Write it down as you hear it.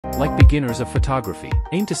Like beginners of photography,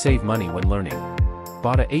 aim to save money when learning.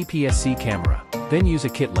 Bought a APS-C camera, then use a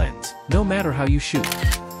kit lens, no matter how you shoot.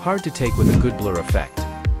 Hard to take with a good blur effect.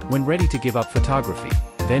 When ready to give up photography,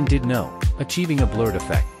 then did no. Achieving a blurred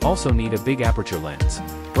effect, also need a big aperture lens.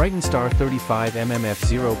 Brightin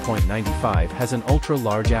 35mm F0.95 has an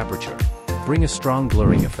ultra-large aperture. Bring a strong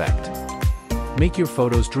blurring effect. Make your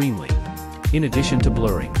photos dreamly. In addition to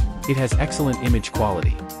blurring, it has excellent image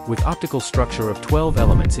quality, with optical structure of 12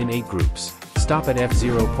 elements in 8 groups. Stop at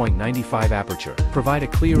f0.95 aperture, provide a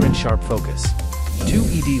clear and sharp focus. 2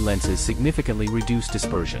 ED lenses significantly reduce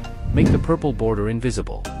dispersion, make the purple border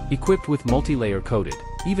invisible. Equipped with multi-layer coated,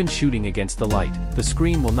 even shooting against the light, the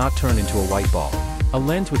screen will not turn into a white ball. A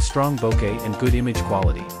lens with strong bokeh and good image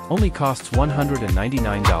quality, only costs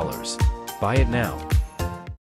 $199. Buy it now.